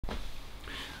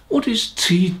What is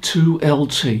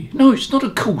T2LT? No, it's not a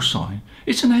call sign,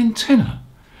 it's an antenna.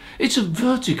 It's a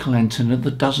vertical antenna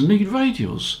that doesn't need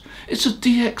radials. It's a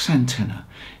DX antenna.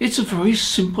 It's a very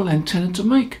simple antenna to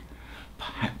make.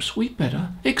 Perhaps we better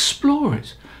explore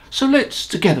it. So let's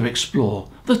together explore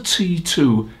the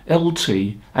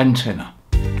T2LT antenna.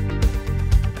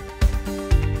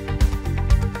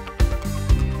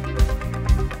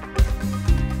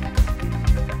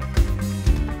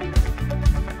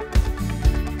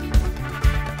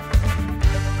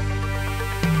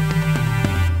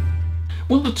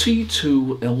 Well, the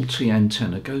T2LT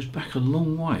antenna goes back a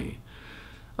long way.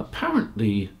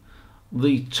 Apparently,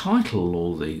 the title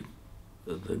or the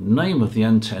name of the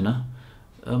antenna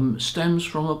stems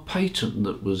from a patent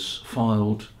that was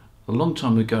filed a long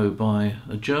time ago by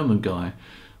a German guy,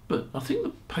 but I think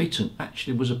the patent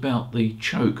actually was about the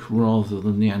choke rather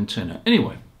than the antenna.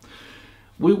 Anyway,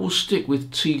 we will stick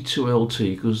with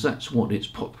T2LT because that's what it's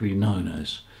popularly known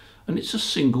as, and it's a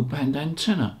single band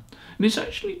antenna. And it's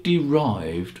actually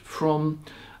derived from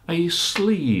a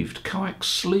coax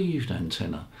sleeved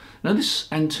antenna. Now this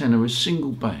antenna is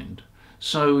single band,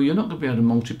 so you're not going to be able to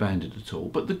multi-band it at all.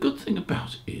 But the good thing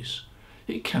about it is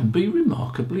it can be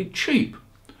remarkably cheap.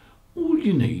 All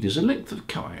you need is a length of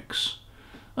coax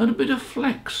and a bit of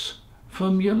flex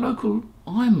from your local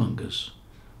ironmongers.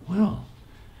 Well,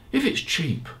 if it's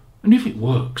cheap and if it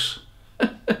works,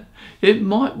 it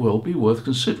might well be worth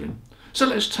considering. So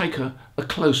let's take a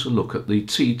closer look at the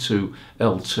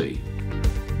T2LT.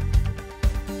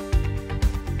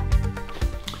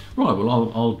 Right, well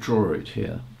I'll draw it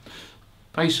here.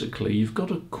 Basically you've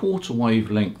got a quarter wave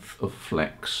length of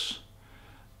flex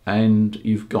and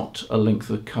you've got a length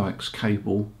of coax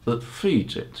cable that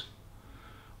feeds it.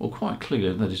 Well, quite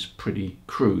clearly that is pretty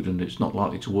crude and it's not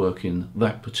likely to work in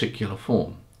that particular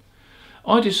form.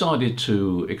 I decided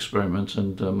to experiment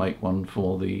and make one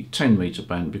for the 10 metre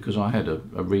band because I had a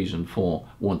reason for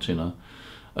wanting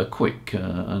a quick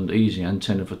and easy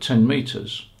antenna for 10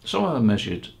 metres. So I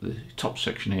measured the top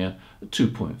section here at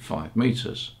 2.5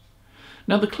 metres.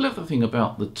 Now the clever thing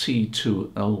about the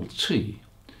T2LT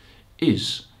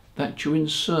is that you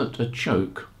insert a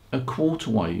choke, a quarter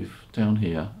wave down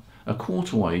here, a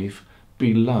quarter wave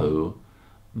below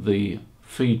the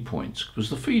feed point, because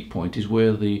the feed point is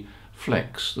where the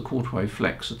quarter wave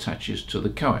flex attaches to the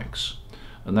coax,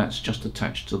 and that's just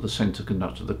attached to the centre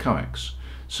conductor of the coax.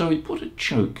 So we put a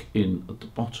choke in at the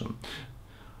bottom.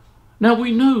 Now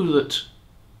we know that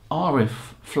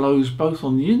RF flows both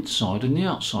on the inside and the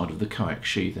outside of the coax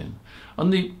sheathing,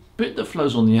 and the bit that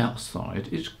flows on the outside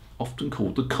is often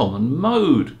called the common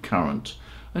mode current,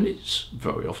 and it's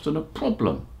very often a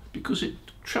problem because it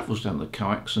travels down the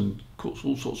coax and causes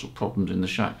all sorts of problems in the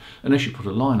shack unless you put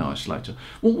a line isolator.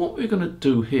 Well, what we're going to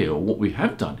do here, or what we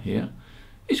have done here,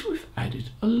 is we've added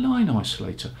a line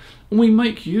isolator, and we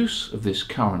make use of this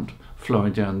current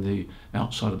flowing down the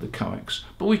outside of the coax,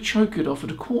 but we choke it off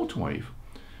at a quarter wave.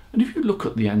 And if you look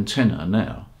at the antenna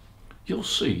now, you'll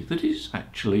see that it's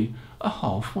actually a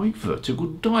half-wave vertical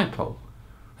dipole.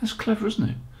 That's clever, isn't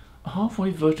it? A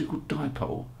half-wave vertical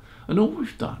dipole, and all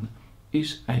we've done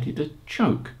is added a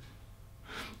choke.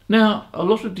 Now, a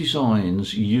lot of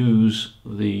designs use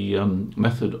the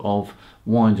method of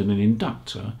winding an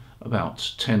inductor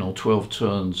about 10 or 12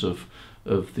 turns of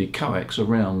the coax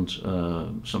around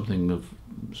something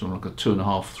like a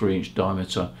 2.5–3 inch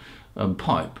diameter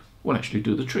pipe will actually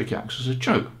do the trick. It acts as a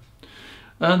choke.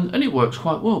 And it works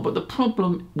quite well, but the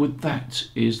problem with that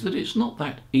is that it's not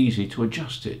that easy to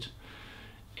adjust it.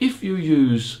 If you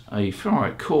use a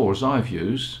ferrite core, as I've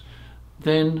used,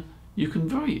 then you can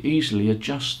very easily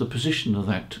adjust the position of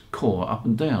that core up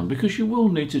and down, because you will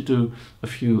need to do a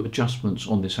few adjustments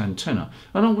on this antenna,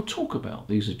 and I will talk about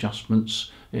these adjustments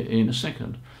in a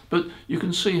second. But you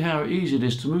can see how easy it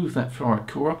is to move that ferrite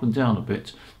core up and down a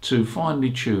bit to finely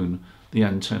tune the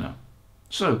antenna.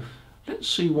 So let's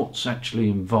see what's actually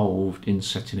involved in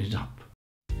setting it up.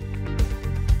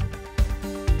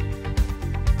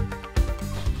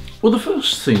 Well, the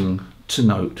first thing to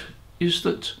note is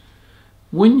that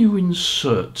when you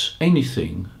insert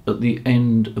anything at the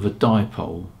end of a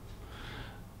dipole,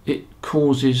 it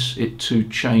causes it to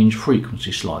change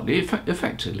frequency slightly.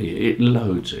 Effectively, it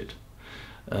loads it.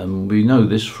 We know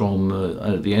this from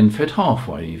the end-fed half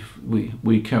wave.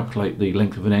 We calculate the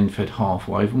length of an end-fed half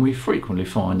wave, and we frequently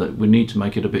find that we need to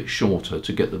make it a bit shorter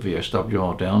to get the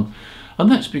VSWR down.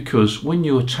 And that's because when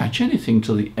you attach anything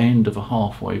to the end of a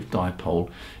half-wave dipole,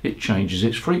 it changes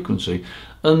its frequency.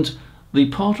 And the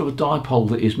part of a dipole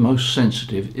that is most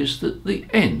sensitive is the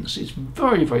ends. It's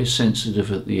very, very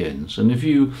sensitive at the ends. And if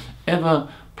you ever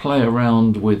play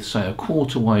around with, say, a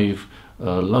quarter wave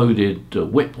loaded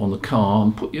whip on the car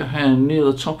and put your hand near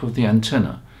the top of the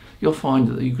antenna, you'll find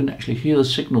that you can actually hear the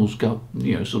signals go,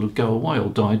 sort of go away or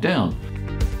die down.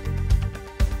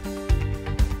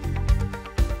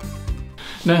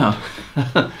 Now,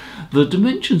 the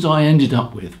dimensions I ended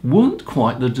up with weren't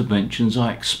quite the dimensions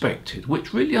I expected,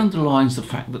 which really underlines the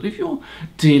fact that if you're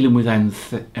dealing with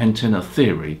antenna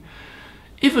theory,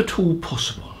 if at all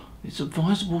possible, it's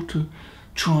advisable to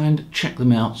try and check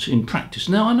them out in practice.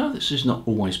 Now, I know this is not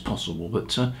always possible,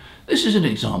 but this is an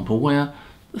example where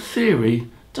the theory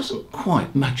doesn't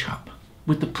quite match up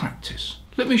with the practice.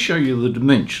 Let me show you the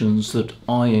dimensions that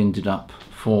I ended up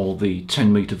for the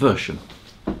 10-meter version.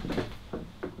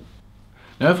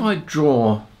 Now, if I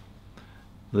draw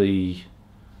the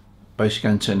basic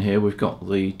antenna here, we've got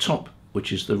the top,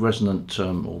 which is the resonant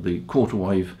or the quarter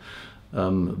wave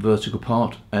vertical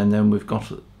part, and then we've got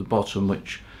the bottom,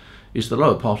 which is the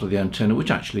lower part of the antenna,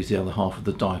 which actually is the other half of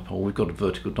the dipole. We've got a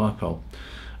vertical dipole.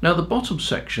 Now, the bottom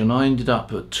section I ended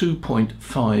up at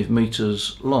 2.5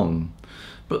 meters long,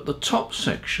 but the top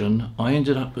section I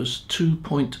ended up as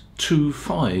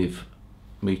 2.25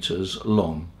 meters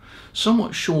long.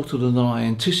 Somewhat shorter than I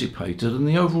anticipated, and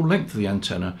the overall length of the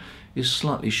antenna is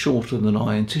slightly shorter than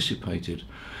I anticipated.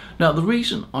 Now, the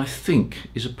reason I think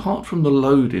is, apart from the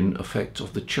loading effect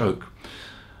of the choke,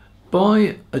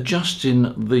 by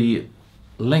adjusting the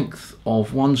length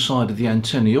of one side of the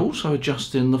antenna, you're also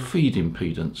adjusting the feed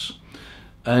impedance,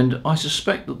 and I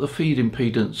suspect that the feed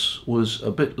impedance was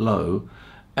a bit low,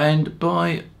 and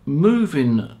by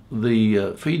moving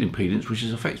the feed impedance, which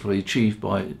is effectively achieved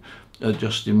by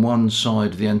adjusting one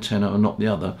side of the antenna and not the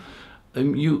other,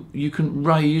 you can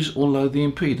raise or lower the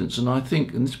impedance. And I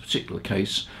think in this particular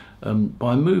case,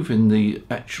 by moving the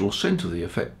actual centre of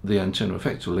the antenna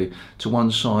effectively to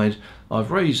one side, I've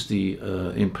raised the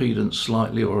impedance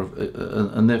slightly,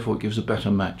 and therefore it gives a better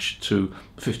match to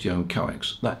 50 ohm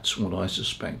coax. That's what I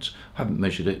suspect. I haven't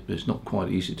measured it, but it's not quite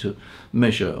easy to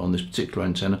measure on this particular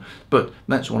antenna, but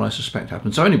that's what I suspect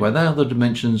happened. So anyway, they are the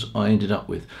dimensions I ended up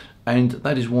with, and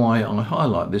that is why I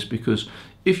highlight this, because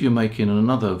if you're making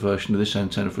another version of this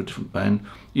antenna for a different band,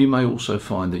 you may also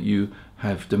find that you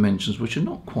have dimensions which are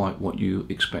not quite what you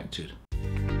expected.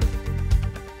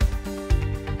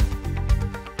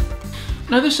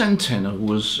 Now, this antenna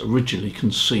was originally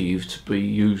conceived to be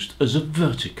used as a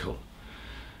vertical,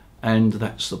 and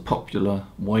that's the popular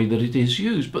way that it is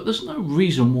used, but there's no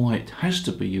reason why it has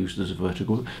to be used as a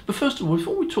vertical. But first of all,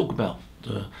 before we talk about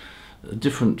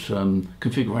different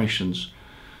configurations,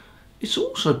 it's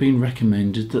also been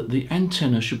recommended that the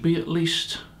antenna should be at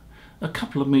least a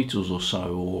couple of meters or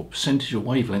so, or percentage of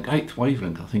wavelength, eighth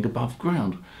wavelength I think, above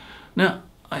ground. Now,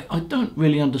 I don't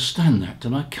really understand that,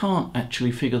 and I can't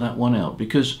actually figure that one out,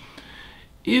 because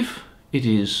if it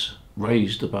is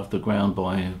raised above the ground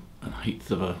by an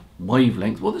eighth of a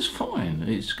wavelength, well, that's fine.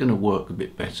 It's going to work a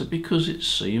bit better because it's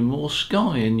seeing more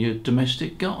sky in your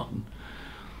domestic garden.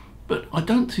 But I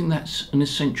don't think that's an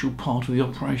essential part of the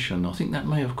operation. I think that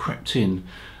may have crept in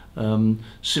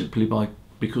simply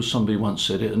because somebody once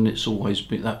said it, and it's always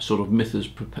been, that sort of myth has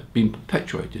been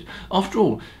perpetuated. After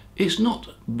all, it's not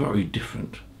very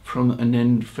different from an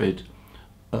end-fed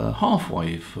half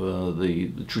wave,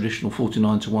 the traditional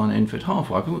 49:1 end-fed half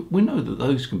wave. We know that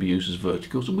those can be used as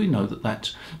verticals, and we know that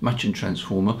that matching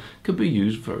transformer can be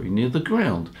used very near the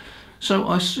ground. So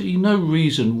I see no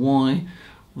reason why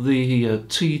the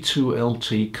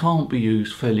T2LT can't be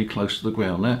used fairly close to the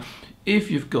ground. Now,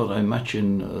 if you've got a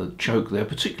matching choke there,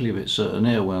 particularly if it's an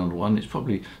air-wound one, it's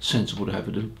probably sensible to have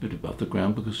it a bit above the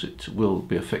ground, because it will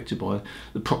be affected by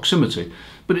the proximity.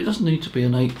 But it doesn't need to be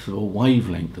an eighth of a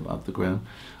wavelength above the ground.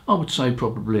 I would say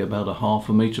probably about a half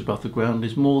a metre above the ground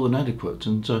is more than adequate,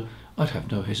 and I'd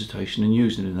have no hesitation in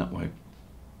using it in that way.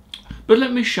 But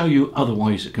let me show you other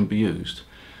ways it can be used.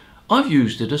 I've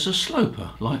used it as a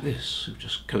sloper, like this. You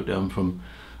just go down from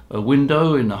a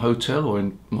window in a hotel, or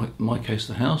in my case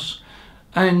the house,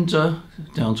 and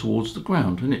down towards the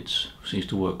ground, and it seems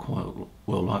to work quite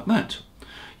well like that.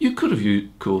 You could have,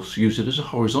 of course, used it as a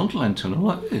horizontal antenna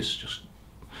like this. Just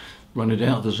run it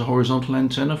out as a horizontal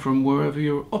antenna from wherever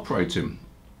you're operating.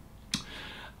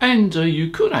 And you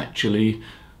could actually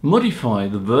modify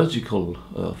the vertical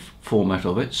format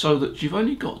of it so that you've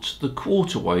only got the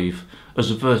quarter wave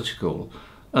as a vertical,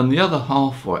 and the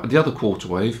other quarter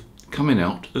wave coming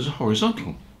out as a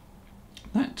horizontal.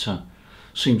 That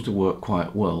seems to work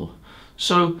quite well.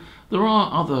 So there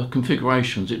are other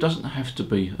configurations. It doesn't have to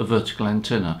be a vertical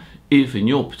antenna if in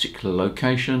your particular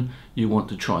location you want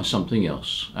to try something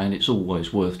else, and it's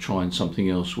always worth trying something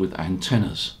else with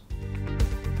antennas.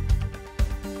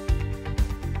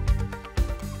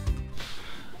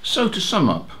 So to sum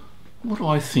up, what do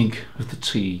I think of the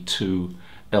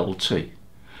T2LT?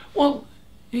 Well,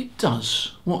 it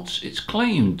does what it's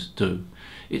claimed to do.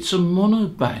 It's a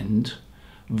monoband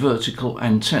vertical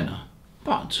antenna,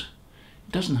 but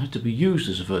it doesn't have to be used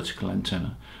as a vertical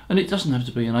antenna, and it doesn't have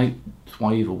to be an 8th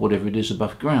wave or whatever it is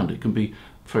above ground. It can be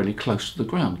fairly close to the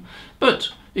ground,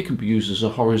 but it can be used as a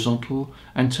horizontal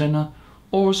antenna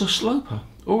or as a sloper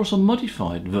or as a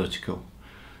modified vertical.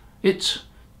 Its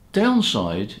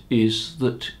downside is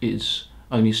that it's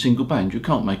only single band. You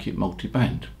can't make it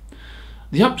multi-band.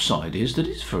 The upside is that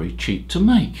it's very cheap to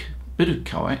make. A bit of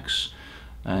coax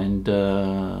and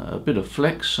a bit of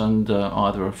flex and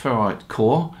either a ferrite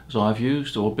core, as I've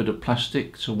used, or a bit of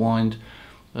plastic to wind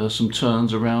some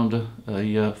turns around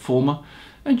a former,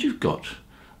 and you've got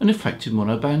an effective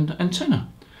monoband antenna.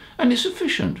 And it's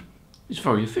efficient. It's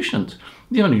very efficient.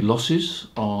 The only losses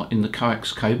are in the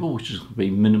coax cable, which is going to be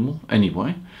minimal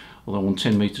anyway, although on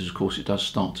 10 meters of course it does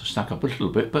start to stack up a little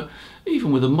bit. But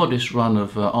even with a modest run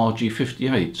of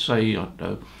RG58, say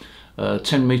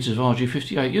 10 meters of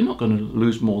RG58, you're not going to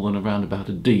lose more than around about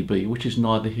a dB, which is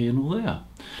neither here nor there.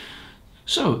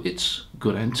 So it's a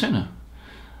good antenna.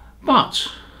 But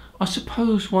I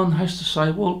suppose one has to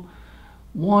say, well,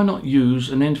 why not use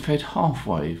an end-fed half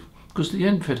wave? Because the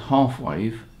end-fed half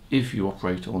wave, if you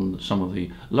operate on some of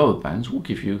the lower bands, will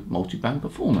give you multi-band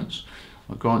performance.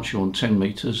 I grant you on 10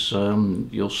 meters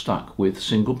you're stuck with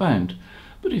single band,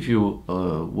 but if you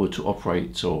were to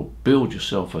operate or build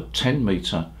yourself a 20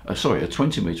 meter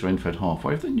end-fed half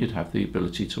wave, then you'd have the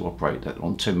ability to operate that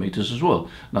on 10 meters as well.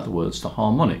 In other words, the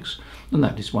harmonics, and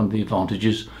that is one of the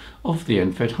advantages of the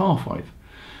end-fed half wave.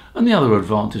 And the other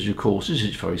advantage, of course, is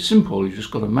it's very simple. You've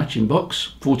just got a matching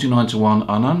box, 49:1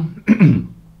 unun,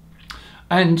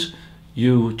 and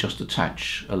you just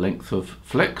attach a length of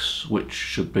flex, which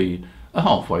should be a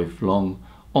half wave long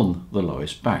on the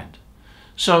lowest band.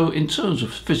 So in terms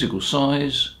of physical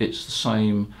size, it's the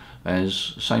same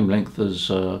length as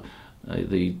the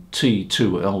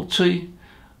T2LT,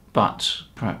 but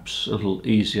perhaps a little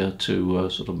easier to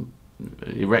sort of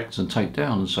erect and take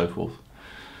down and so forth.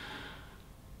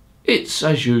 It's,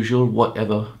 as usual,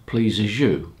 whatever pleases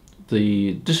you.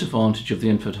 The disadvantage of the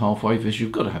end-fed half wave is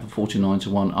you've got to have a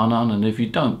 49:1 unun, and if you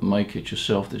don't make it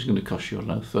yourself, it's going to cost you, I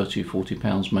don't know, 30 or 40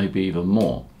 pounds, maybe even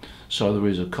more. So there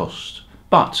is a cost.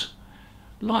 But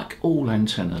like all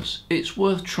antennas, it's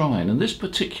worth trying, and this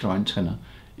particular antenna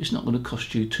is not going to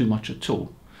cost you too much at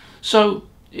all. So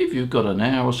if you've got an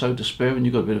hour or so to spare and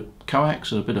you've got a bit of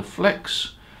coax and a bit of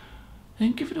flex,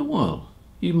 then give it a whirl.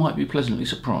 You might be pleasantly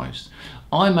surprised.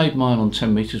 I made mine on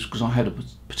 10 meters because I had a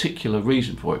particular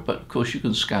reason for it, but of course you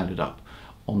can scale it up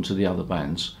onto the other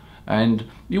bands, and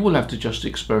you will have to just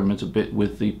experiment a bit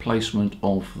with the placement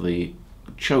of the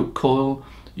choke coil.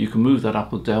 You can move that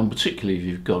up or down, particularly if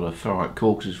you've got a ferrite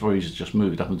core, because it's very easy to just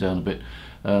move it up and down a bit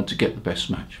to get the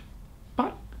best match.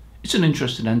 But it's an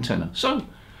interesting antenna. So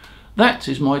that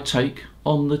is my take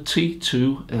on the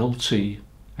T2LT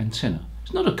antenna.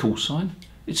 It's not a call sign,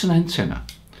 it's an antenna.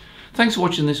 Thanks for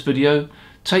watching this video.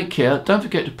 Take care. Don't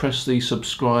forget to press the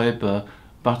subscribe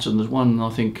button. There's one, I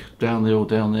think, down there or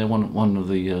down there, one of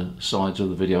the sides of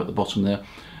the video at the bottom there.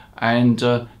 And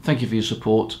thank you for your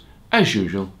support. As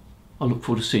usual, I look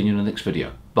forward to seeing you in the next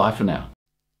video. Bye for now.